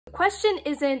The question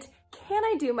isn't, can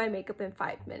I do my makeup in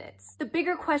 5 minutes? The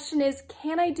bigger question is,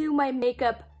 can I do my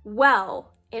makeup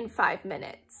well in 5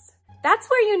 minutes? That's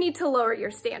where you need to lower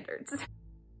your standards.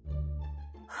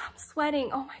 I'm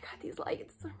sweating. Oh my God, these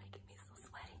lights are making me so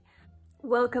sweaty.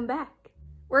 Welcome back.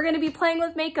 We're gonna be playing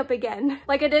with makeup again.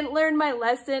 Like I didn't learn my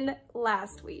lesson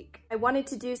last week. I wanted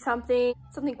to do something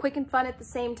quick and fun at the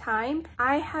same time.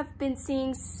 I have been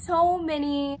seeing so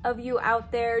many of you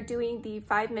out there doing the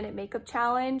 5-minute makeup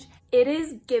challenge. It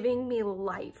is giving me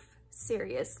life,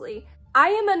 seriously. I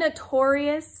am a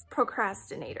notorious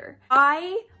procrastinator.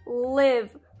 I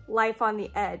live life on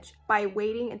the edge by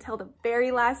waiting until the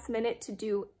very last minute to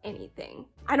do anything.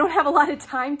 I don't have a lot of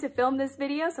time to film this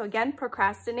video, so again,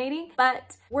 procrastinating,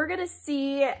 but we're gonna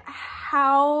see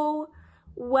how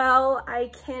well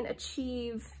I can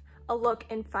achieve a look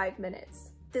in 5 minutes.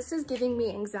 This is giving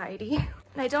me anxiety.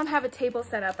 And I don't have a table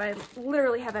set up. I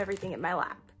literally have everything in my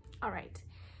lap. All right,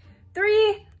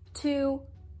 3, 2,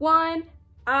 1,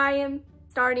 I am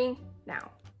starting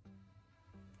now.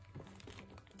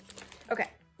 Okay.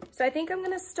 So I think I'm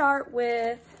gonna start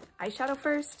with eyeshadow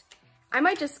first. I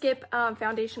might just skip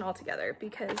foundation altogether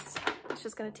because it's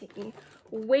just gonna take me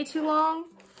way too long.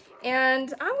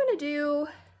 And I'm gonna do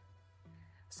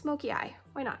smoky eye,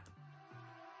 why not?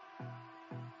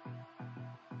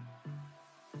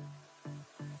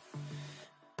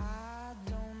 I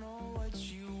don't know what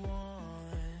you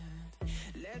want.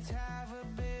 Let's have a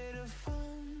bit of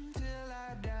fun till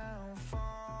I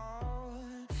downfall.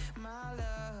 My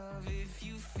love, if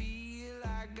you feel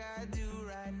like I do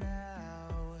right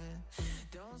now,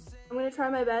 don't say. I'm gonna try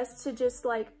my best to just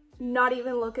like not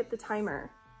even look at the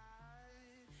timer.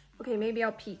 Okay, maybe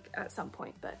I'll peek at some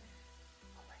point, but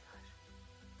oh my gosh.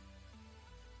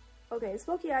 Okay,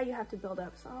 smoky eye you have to build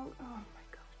up, so oh my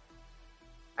god.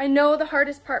 I know the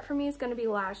hardest part for me is gonna be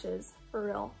lashes, for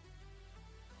real.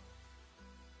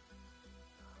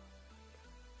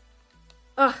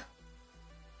 Ugh.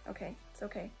 Okay, it's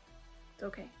okay. It's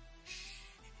okay.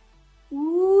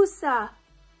 Woosa.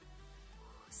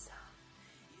 Woosa.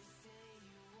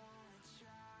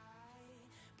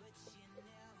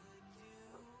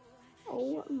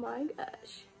 Oh my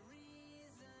gosh.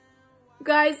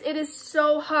 Guys, it is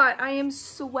so hot. I am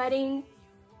sweating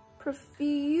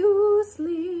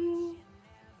profusely.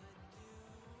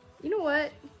 You know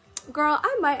what? Girl,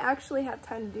 I might actually have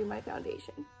time to do my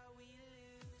foundation.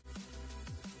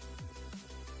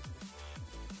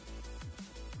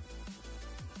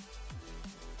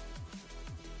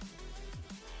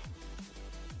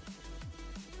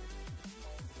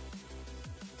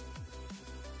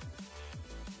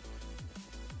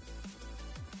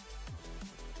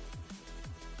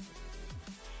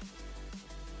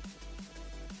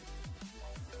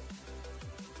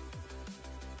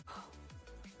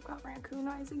 Got raccoon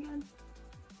eyes again.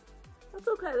 That's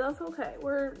okay, that's okay.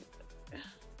 We're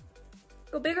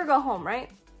go big or go home, right?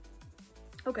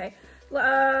 Okay.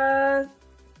 Where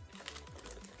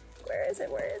is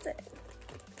it? Where is it?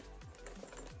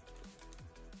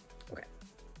 Okay. I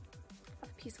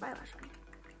have a piece of eyelash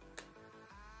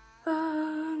on.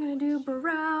 I'm gonna do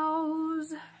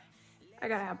brows. I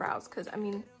gotta have brows because I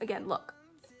mean, again, look.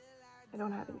 I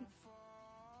don't have any.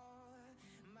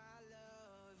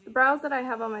 The brows that I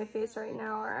have on my face right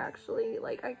now are actually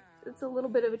like, it's a little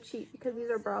bit of a cheat because these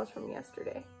are brows from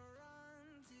yesterday.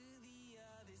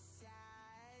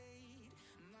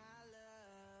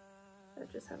 I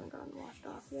just haven't gotten washed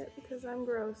off yet because I'm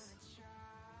gross.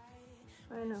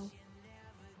 I know.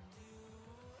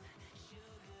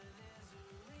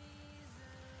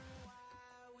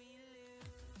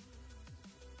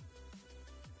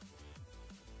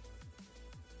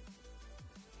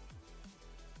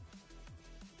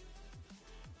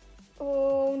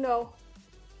 Oh no.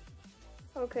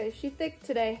 Okay, she's thick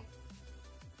today.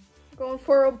 Going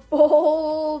for a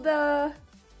bold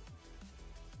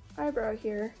eyebrow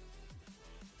here.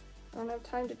 I don't have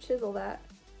time to chisel that.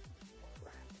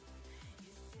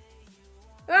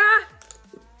 Ah!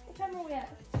 What time are we at?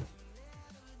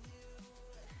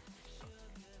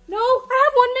 No, I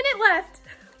have 1 minute left.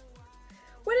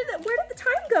 Where did the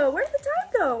time go? Where did the time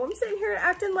go? I'm sitting here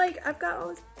acting like I've got all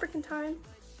this freaking time.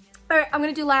 All right, I'm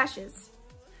gonna do lashes.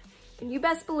 And you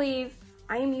best believe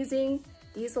I am using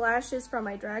these lashes from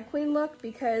my drag queen look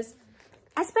because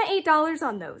I spent $8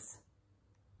 on those.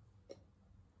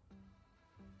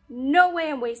 No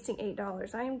way I'm wasting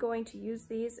 $8. I am going to use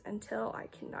these until I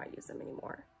cannot use them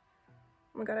anymore.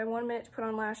 Oh my god, I have 1 minute to put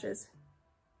on lashes.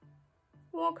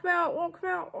 It won't come out, it won't come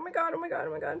out. Oh my god, oh my god,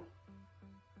 oh my god.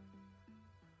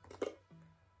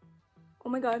 Oh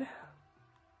my god.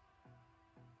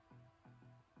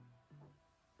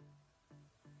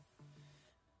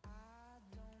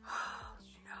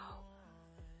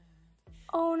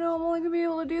 no, I'm only gonna be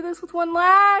able to do this with one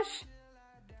lash.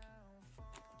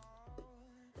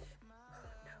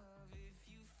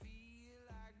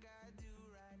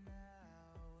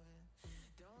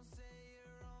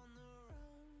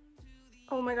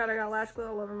 Oh my god, I got lash glue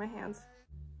all over my hands.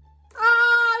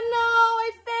 Oh no,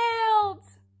 I failed!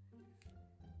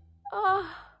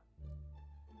 Oh.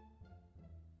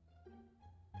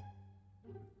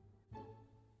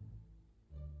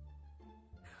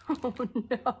 Oh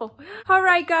no. All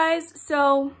right, guys,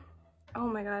 so, oh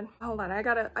my god, hold on. I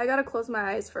gotta close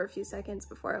my eyes for a few seconds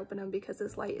before I open them because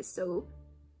this light is so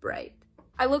bright.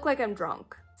 I look like I'm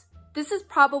drunk. This is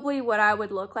probably what I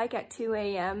would look like at 2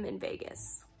 a.m. in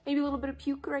Vegas. Maybe a little bit of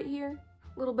puke right here,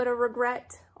 a little bit of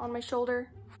regret on my shoulder.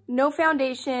 No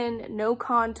foundation, no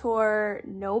contour,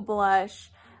 no blush,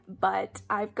 but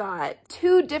I've got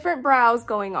 2 different brows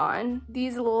going on.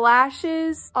 These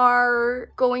lashes are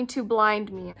going to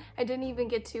blind me. I didn't even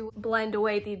get to blend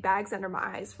away the bags under my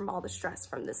eyes from all the stress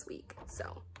from this week,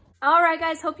 so. All right,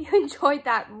 guys, hope you enjoyed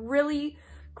that really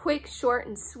quick, short,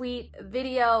 and sweet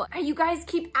video. You guys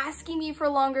keep asking me for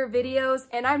longer videos,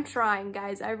 and I'm trying,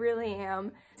 guys. I really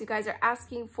am. You guys are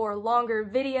asking for longer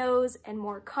videos and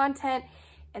more content,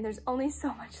 and there's only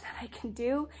so much that I can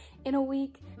do in a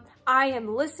week. I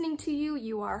am listening to you.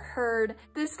 You are heard.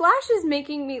 This lash is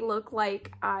making me look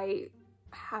like I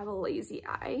have a lazy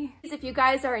eye. If you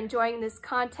guys are enjoying this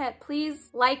content,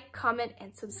 please like, comment,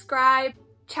 and subscribe.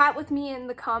 Chat with me in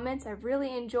the comments. I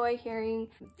really enjoy hearing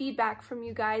feedback from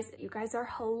you guys. You guys are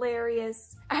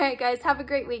hilarious. All right, guys, have a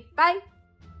great week. Bye.